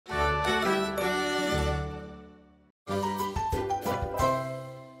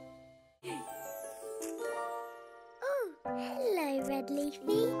red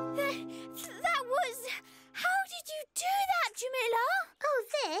leafy. That was... How did you do that, Jamila? Oh,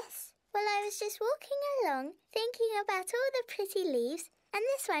 this? Well, I was just walking along, thinking about all the pretty leaves, and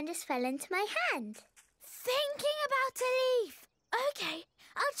this one just fell into my hand. Thinking about a leaf. OK,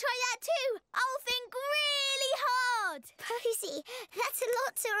 I'll try that too. I'll think really hard. Posy, that's a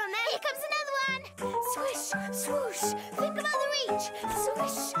lot to remember. Here comes another one. Swish, swoosh. Think about the reach.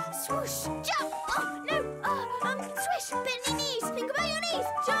 Swish, swoosh. Jump. Oh, no. Swish. Bend your knees. Think about your knees.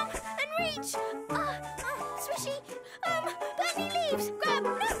 Jump and reach. Swishy. Bend your leaves. Grab.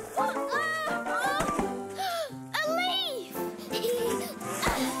 No. A leaf.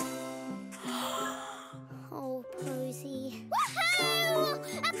 Oh, Posy. Woohoo!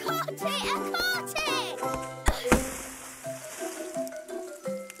 I caught it! I caught it!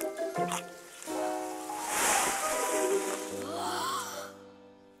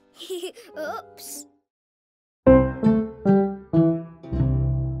 Oops.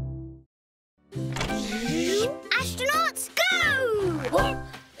 Astronauts, go!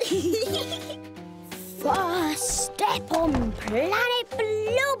 First step on planet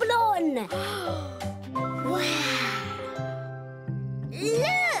Bloblon. Wow!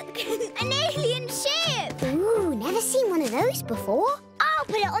 Look! An alien ship! Ooh, never seen one of those before. I'll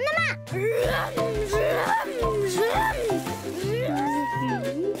put it on the map.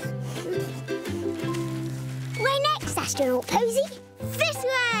 Where next, astronaut Posy? This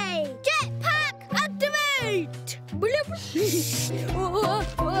way! Jetpack activate!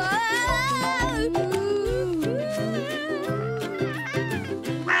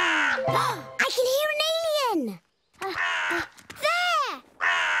 I can hear an alien. There!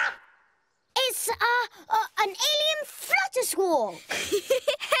 It's an alien flutter squawk.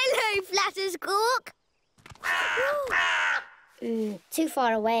 Hello, Flattersquawk. Too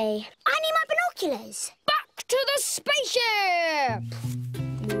far away. I need my binoculars. Back to the spaceship!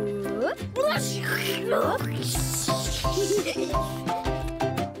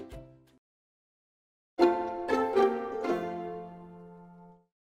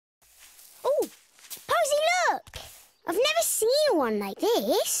 Oh, Posy, look! I've never seen one like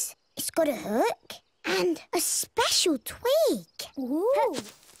this. It's got a hook and a special twig. Ooh.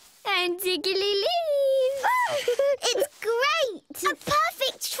 And tickly leaves. It's great! A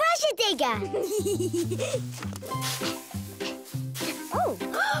perfect treasure digger. Oh.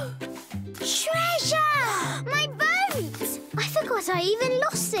 Treasure! My boat! I forgot I even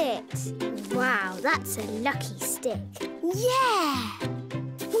lost it. Wow, that's a lucky stick. Yeah.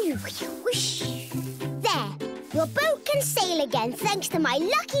 Whoosh. There. Your boat can sail again thanks to my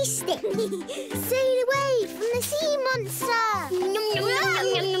lucky stick. Sail away from the sea monster.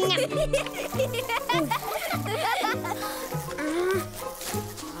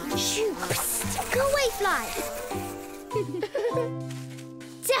 Go away, Fly.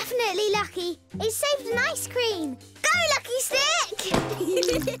 Definitely lucky. It saved an ice cream. Go, Lucky Stick!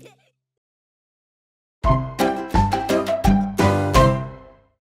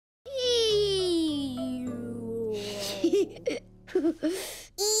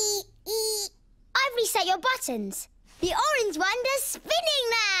 I've reset your buttons. The orange one does spinning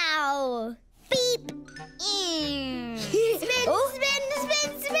now. Beep. Spin, Oh. spin,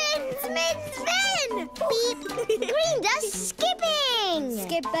 spin, spin, spin, spin! Beep. Green does skipping.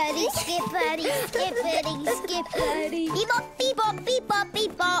 Skippity, skippity, skippity, skippity. Bebop, bebop, bebop,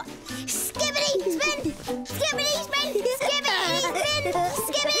 bebop. Skippity, spin! Skippity, spin! Skippity, spin!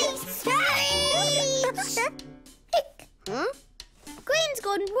 Skippity, spin! Huh? Green's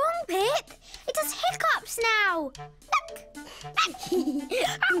gone wrong, Pip. It does hiccups now. Look.